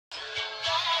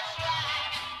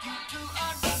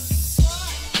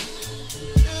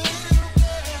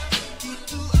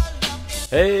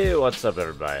Hey, what's up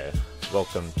everybody?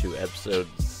 Welcome to episode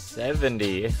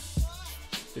 70.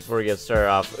 Before we get started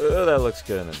off, that looks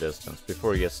good in the distance.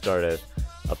 Before we get started,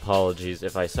 apologies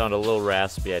if I sound a little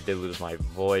raspy. I did lose my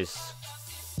voice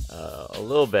a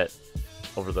little bit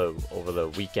over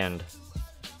the weekend,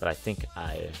 but I think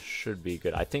I should be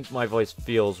good. I think my voice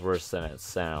feels worse than it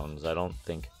sounds. I don't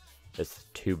think it's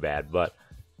too bad, but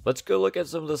let's go look at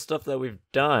some of the stuff that we've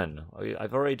done.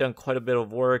 I've already done quite a bit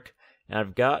of work, and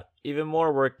I've got even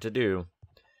more work to do.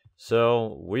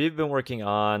 So we've been working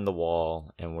on the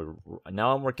wall, and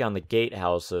now I'm working on the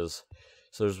gatehouses.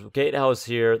 So there's a gatehouse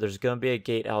here, there's going to be a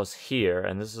gatehouse here,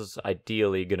 and this is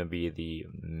ideally going to be the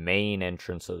main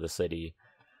entrance of the city.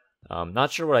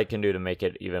 Not sure what I can do to make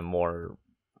it even more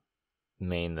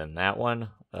main than that one.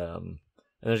 And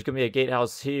there's going to be a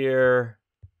gatehouse here.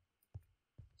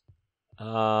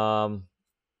 Maybe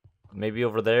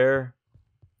over there.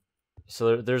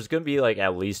 So there's going to be like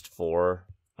at least 4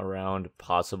 around,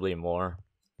 possibly more.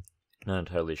 Not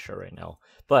entirely sure right now.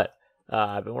 But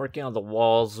I've been working on the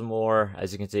walls more.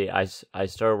 As you can see, I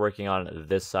started working on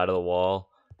this side of the wall.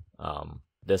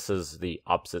 This is the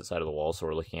opposite side of the wall, so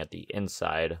we're looking at the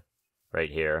inside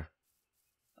right here.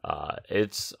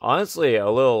 It's honestly a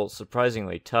little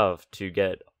surprisingly tough to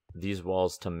get these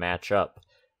walls to match up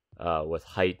with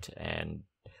height and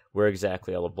where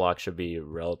exactly all the blocks should be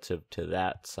relative to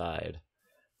that side.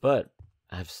 But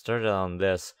I've started on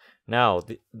this. Now,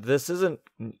 this isn't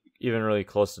even really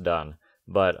close to done,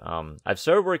 but I've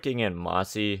started working in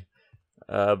mossy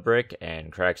brick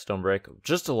and crackstone brick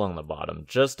just along the bottom,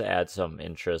 just to add some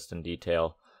interest and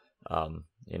detail.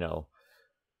 You know,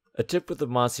 a tip with the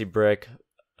mossy brick,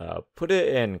 put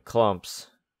it in clumps.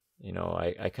 You know,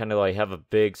 I kind of like have a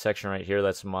big section right here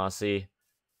that's mossy.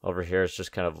 Over here it's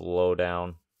just kind of low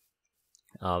down.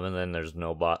 And then there's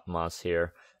no moss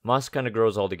here. Moss kind of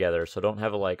grows all together, so don't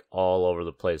have it like all over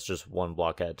the place, just one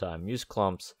block at a time. Use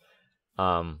clumps.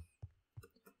 And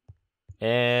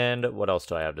what else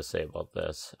do I have to say about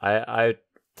this? I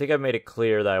think I made it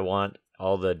clear that I want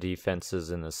all the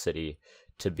defenses in the city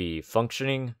to be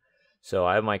functioning. So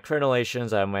I have my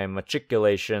crenellations, I have my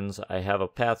matriculations, I have a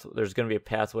path. There's going to be a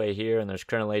pathway here, and there's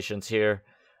crenellations here.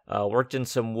 Worked in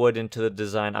some wood into the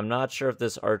design. I'm not sure if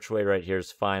this archway right here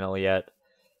is final yet.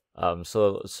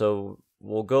 So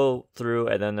we'll go through,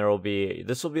 and then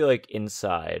this will be like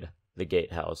inside the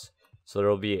gatehouse. So there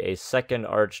will be a second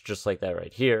arch just like that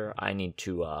right here. I need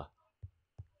to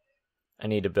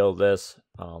build this.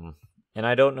 And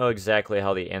I don't know exactly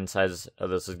how the insides of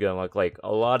this is going to look like.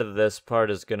 A lot of this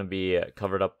part is going to be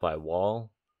covered up by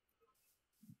wall.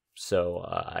 So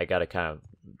I got to kind of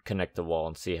connect the wall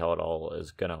and see how it all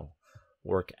is going to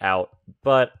work out.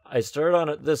 But I started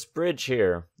on this bridge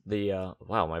here.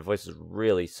 Wow, my voice is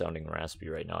really sounding raspy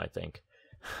right now, I think.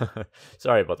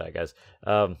 Sorry about that, guys.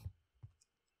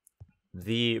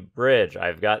 The bridge,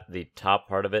 I've got the top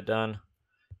part of it done.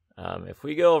 If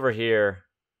we go over here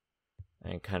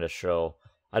and kind of show,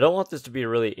 I don't want this to be a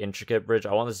really intricate bridge.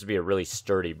 I want this to be a really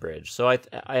sturdy bridge. So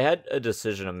I had a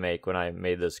decision to make when I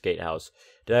made this gatehouse.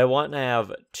 Did I want to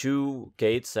have 2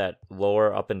 gates that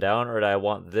lower up and down, or did I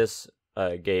want this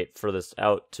gate furthest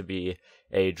out to be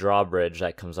a drawbridge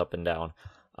that comes up and down?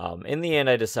 In the end,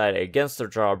 I decided against the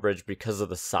drawbridge because of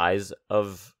the size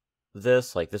of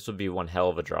this. Like, this would be one hell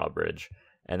of a drawbridge,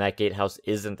 and that gatehouse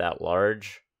isn't that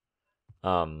large.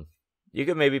 You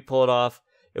could maybe pull it off.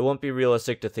 It won't be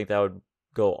realistic to think that would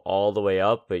go all the way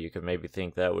up, but you could maybe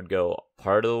think that would go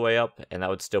part of the way up, and that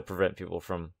would still prevent people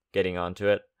from getting onto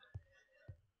it.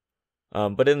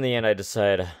 But in the end, I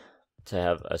decided to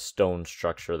have a stone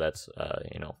structure that's,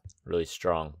 really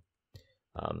strong.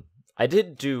 I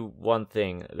didn't do one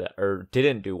thing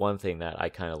that I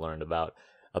kind of learned about.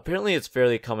 Apparently, it's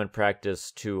fairly common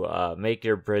practice to make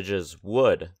your bridges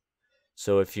wood,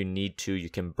 so if you need to, you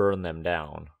can burn them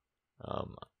down.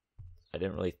 I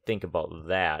didn't really think about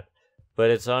that, but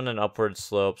it's on an upward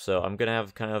slope, so I'm gonna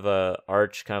have kind of a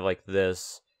arch, kind of like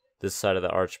this side of the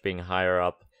arch being higher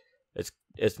up.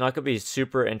 It's not gonna be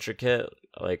super intricate.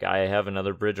 Like, I have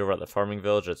another bridge over at the farming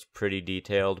village that's pretty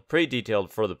detailed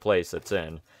for the place it's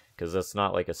in, because it's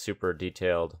not like a super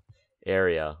detailed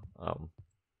area.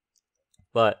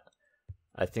 But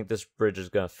I think this bridge is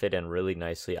gonna fit in really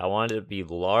nicely. I wanted it to be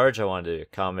large. I wanted to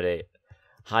accommodate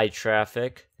high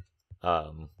traffic.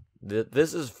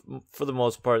 This is, for the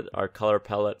most part, our color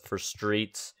palette for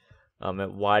streets.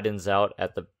 It widens out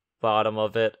at the bottom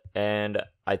of it, and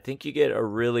I think you get a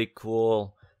really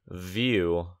cool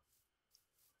view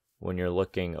when you're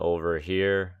looking over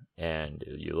here, and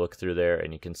you look through there,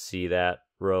 and you can see that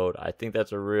road. I think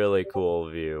that's a really cool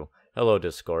view. Hello,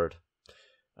 Discord.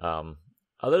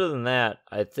 other than that,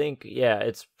 I think, yeah,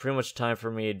 it's pretty much time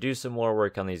for me to do some more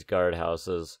work on these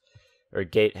guardhouses, or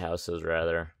gatehouses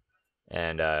rather,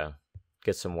 and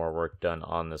get some more work done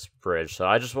on this bridge. So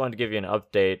I just wanted to give you an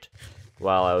update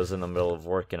while I was in the middle of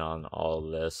working on all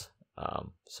of this.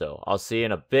 So I'll see you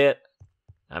in a bit.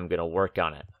 I'm gonna work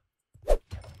on it.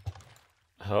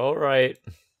 All right,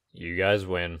 you guys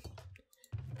win.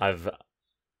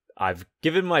 I've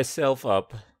given myself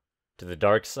up to the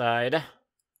dark side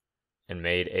and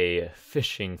made a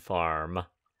fishing farm.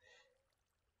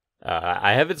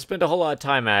 I haven't spent a whole lot of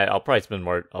time at it. I'll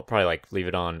probably like leave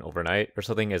it on overnight or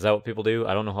something. Is that what people do?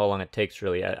 I don't know how long it takes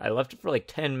really. I left it for like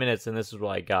 10 minutes and this is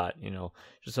what I got, you know,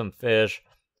 just some fish,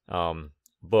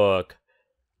 book,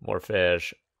 more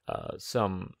fish,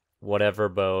 some whatever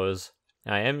bows.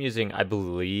 And I am using, I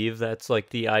believe that's like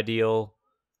the ideal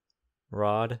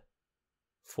rod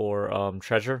for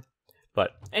treasure.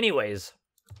 But anyways,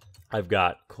 I've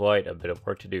got quite a bit of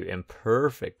work to do in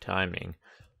perfect timing.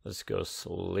 Let's go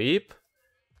sleep.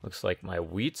 Looks like my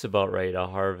wheat's about ready to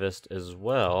harvest as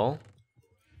well.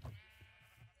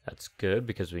 That's good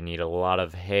because we need a lot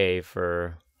of hay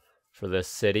for this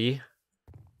city.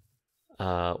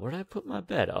 Where did I put my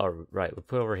bed? Oh, right, we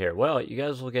put it over here. Well, you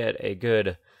guys will get a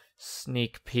good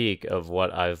sneak peek of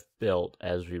what I've built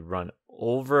as we run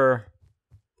over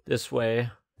this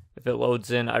way. If it loads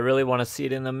in, I really want to see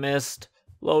it in the mist.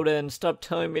 Load in. Stop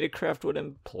telling me to craft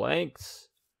wooden planks.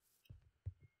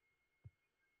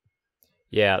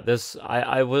 Yeah,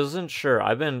 I wasn't sure.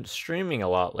 I've been streaming a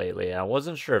lot lately. I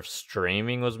wasn't sure if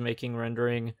streaming was making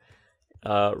rendering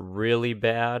really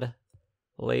bad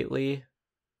lately.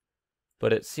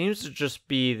 But it seems to just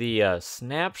be the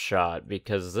snapshot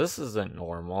because this isn't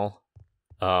normal.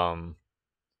 In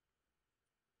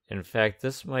fact,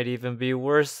 this might even be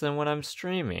worse than when I'm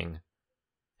streaming.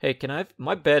 Hey,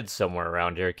 my bed's somewhere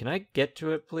around here. Can I get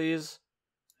to it, please?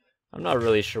 I'm not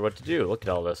really sure what to do. Look at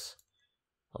all this.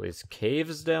 All these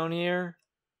caves down here.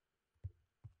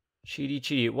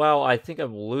 Cheaty. Wow, I think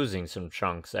I'm losing some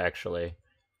chunks, actually.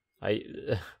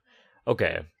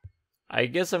 Okay. I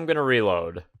guess I'm gonna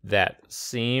reload. That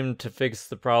seemed to fix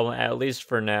the problem, at least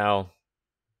for now.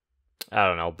 I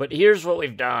don't know, but here's what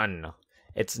we've done.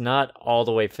 It's not all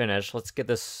the way finished. Let's get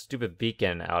this stupid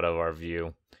beacon out of our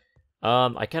view.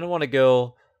 I kind of want to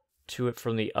go to it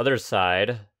from the other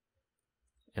side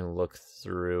and look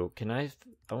through. I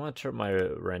want to turn my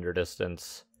render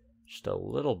distance just a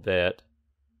little bit.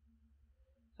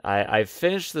 I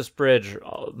finished this bridge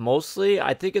mostly.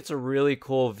 I think it's a really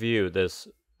cool view, this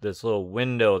little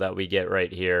window that we get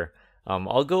right here.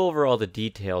 I'll go over all the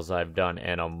details I've done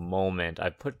in a moment.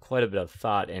 I put quite a bit of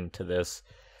thought into this,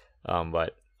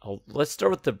 but let's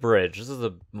start with the bridge. This is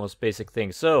the most basic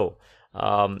thing. So,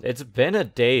 it's been a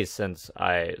day since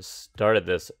I started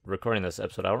recording this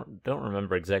episode. I don't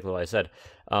remember exactly what I said.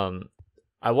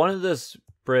 I wanted this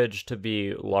bridge to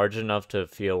be large enough to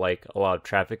feel like a lot of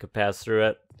traffic could pass through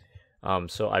it.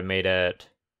 So I made it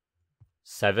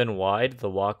 7 wide, the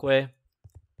walkway.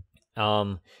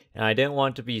 And I didn't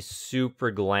want it to be super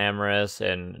glamorous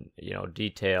and,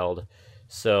 detailed.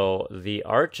 So the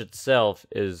arch itself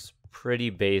is pretty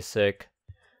basic.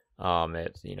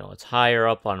 It's higher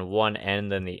up on one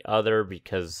end than the other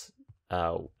because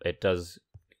it does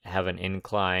have an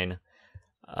incline.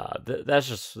 That's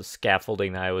just the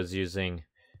scaffolding that I was using.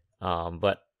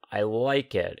 But I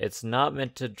like it. It's not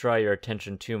meant to draw your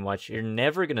attention too much. You're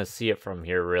never going to see it from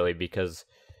here, really, because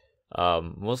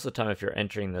most of the time if you're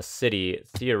entering the city,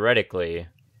 theoretically,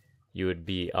 you would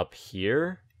be up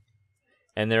here.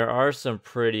 And there are some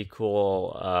pretty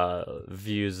cool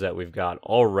views that we've got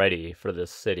already for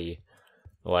this city.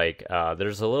 Like,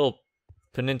 there's a little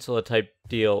peninsula type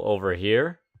deal over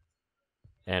here.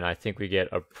 And I think we get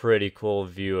a pretty cool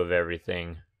view of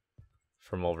everything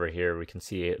from over here. We can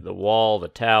see the wall, the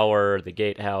tower, the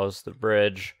gatehouse, the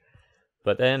bridge.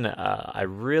 But then I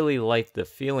really like the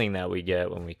feeling that we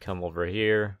get when we come over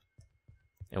here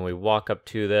and we walk up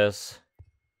to this.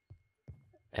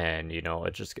 And,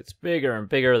 it just gets bigger and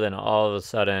bigger. Then all of a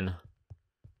sudden,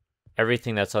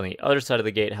 everything that's on the other side of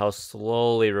the gatehouse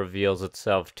slowly reveals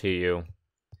itself to you.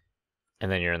 And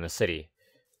then you're in the city.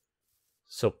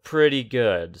 So pretty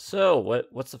good. So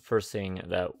what's the first thing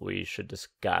that we should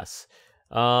discuss?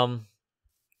 Let's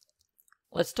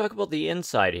talk about the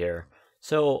inside here.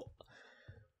 So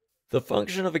the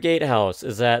function of a gatehouse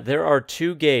is that there are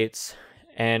 2 gates.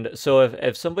 And so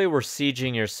if somebody were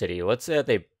sieging your city, let's say that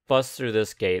they bust through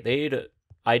this gate,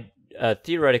 I'd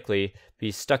theoretically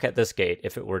be stuck at this gate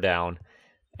if it were down.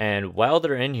 And while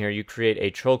they're in here, you create a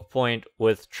choke point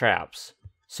with traps.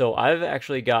 So I've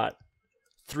actually got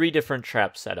 3 different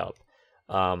traps set up.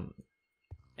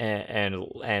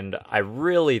 and I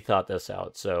really thought this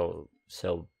out. So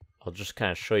I'll just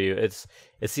kind of show you. It's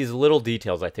these little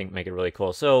details I think make it really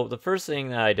cool. So the first thing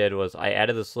that I did was I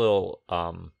added this little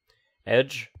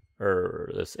edge, or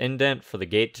this indent for the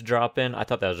gate to drop in. I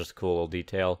thought that was just a cool little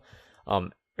detail.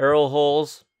 Arrow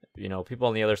holes, you know, people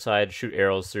on the other side shoot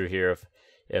arrows through here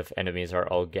if enemies are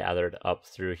all gathered up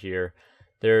through here.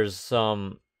 There's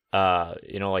some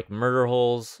you know, like murder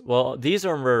holes. Well, these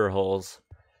are murder holes.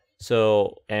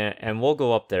 So and we'll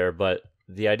go up there, but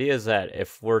the idea is that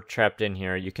if we're trapped in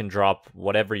here, you can drop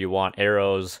whatever you want,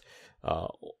 arrows,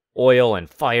 oil and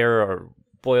fire, or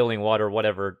boiling water,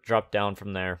 whatever, drop down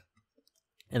from there.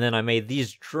 And then I made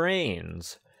these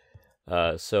drains.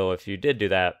 So if you did do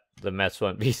that, the mess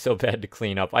wouldn't be so bad to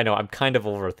clean up. I know I'm kind of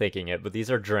overthinking it, but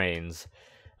these are drains.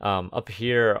 Up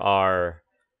here are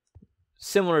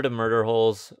similar to murder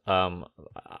holes.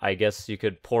 I guess you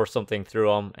could pour something through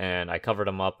them, and I covered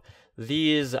them up.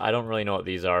 These, I don't really know what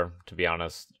these are, to be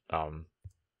honest. I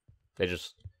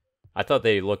thought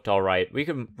they looked all right. We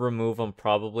could remove them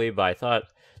probably, but I thought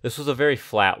this was a very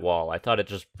flat wall. I thought it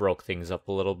just broke things up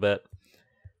a little bit.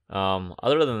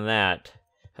 Other than that,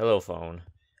 hello phone.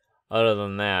 Other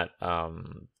than that,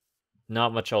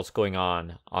 not much else going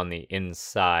on the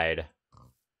inside.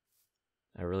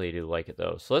 I really do like it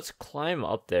though. So let's climb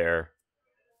up there.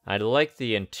 I'd like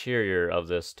the interior of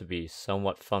this to be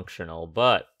somewhat functional,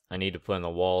 but I need to put in the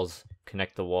walls,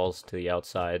 connect the walls to the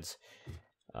outsides.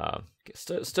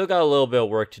 Still got a little bit of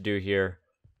work to do here.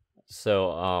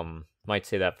 So might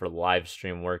say that for live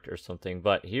stream work or something.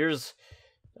 But here's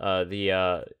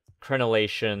the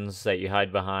crenellations that you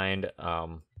hide behind.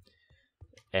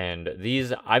 And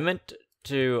these, I want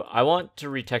to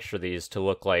retexture these to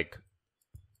look like,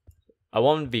 I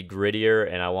want them to be grittier,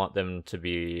 and I want them to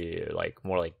be like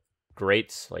more like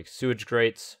grates, like sewage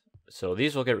grates. So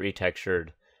these will get retextured,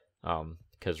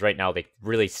 because right now they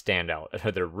really stand out.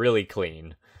 They're really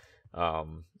clean.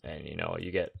 And you know,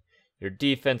 you get your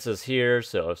defenses here,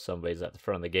 so if somebody's at the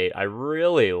front of the gate. I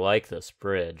really like this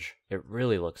bridge. It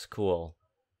really looks cool.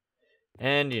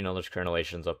 And you know, there's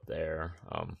crenellations up there.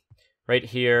 Right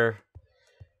here,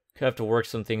 could have to work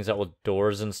some things out with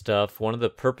doors and stuff. One of the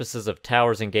purposes of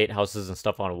towers and gatehouses and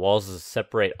stuff on walls is to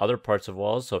separate other parts of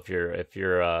walls. So if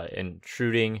you're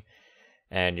intruding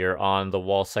and you're on the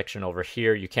wall section over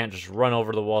here, you can't just run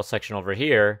over the wall section over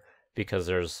here because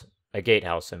there's a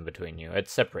gatehouse in between you. It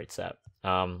separates that.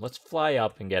 Let's fly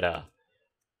up and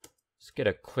let's get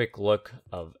a quick look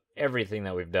of everything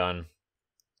that we've done.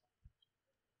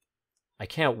 I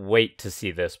can't wait to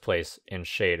see this place in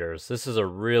shaders. This is a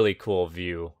really cool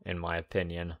view, in my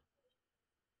opinion.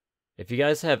 If you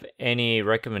guys have any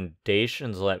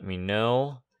recommendations, let me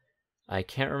know. I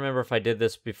can't remember if I did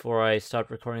this before I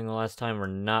stopped recording the last time or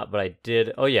not, but I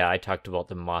did. Oh yeah, I talked about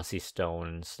the mossy stone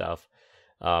and stuff.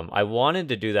 I wanted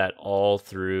to do that all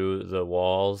through the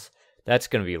walls. That's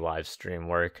going to be live stream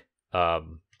work,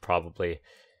 probably.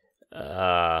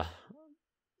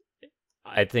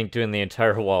 I think doing the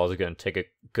entire wall is going to take a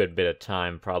good bit of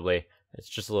time, probably. It's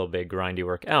just a little bit grindy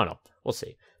work. I don't know. We'll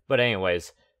see. But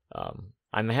anyways,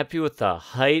 I'm happy with the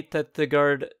height that the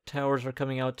guard towers are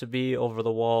coming out to be over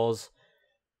the walls.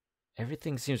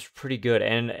 Everything seems pretty good.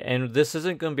 And this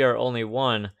isn't going to be our only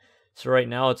one. So right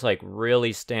now it's like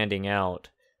really standing out.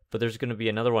 But there's going to be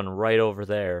another one right over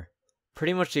there.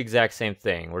 Pretty much the exact same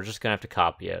thing. We're just going to have to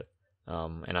copy it.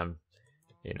 And I'm,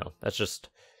 you know, that's just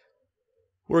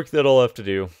work that I'll have to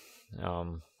do,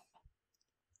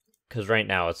 because right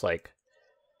now it's like,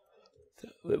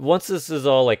 once this is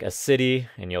all like a city,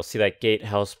 and you'll see that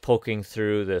gatehouse poking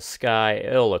through the sky,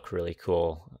 it'll look really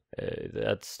cool.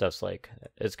 That stuff's like,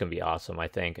 it's gonna be awesome, I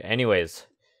think. Anyways,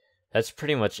 that's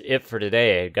pretty much it for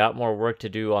today. I got more work to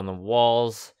do on the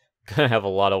walls. Gonna have a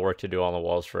lot of work to do on the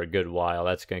walls for a good while.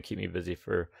 That's gonna keep me busy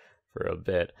for a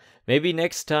bit. Maybe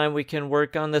next time we can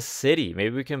work on the city.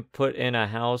 Maybe we can put in a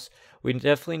house. We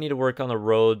definitely need to work on the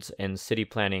roads and city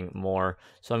planning more.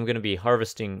 So I'm going to be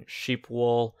harvesting sheep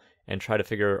wool and try to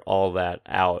figure all that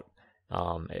out.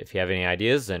 If you have any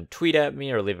ideas, then tweet at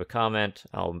me or leave a comment.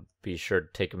 I'll be sure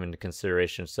to take them into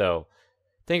consideration. So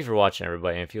thank you for watching,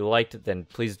 everybody. And if you liked it, then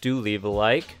please do leave a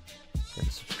like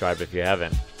and subscribe if you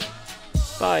haven't.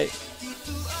 Bye.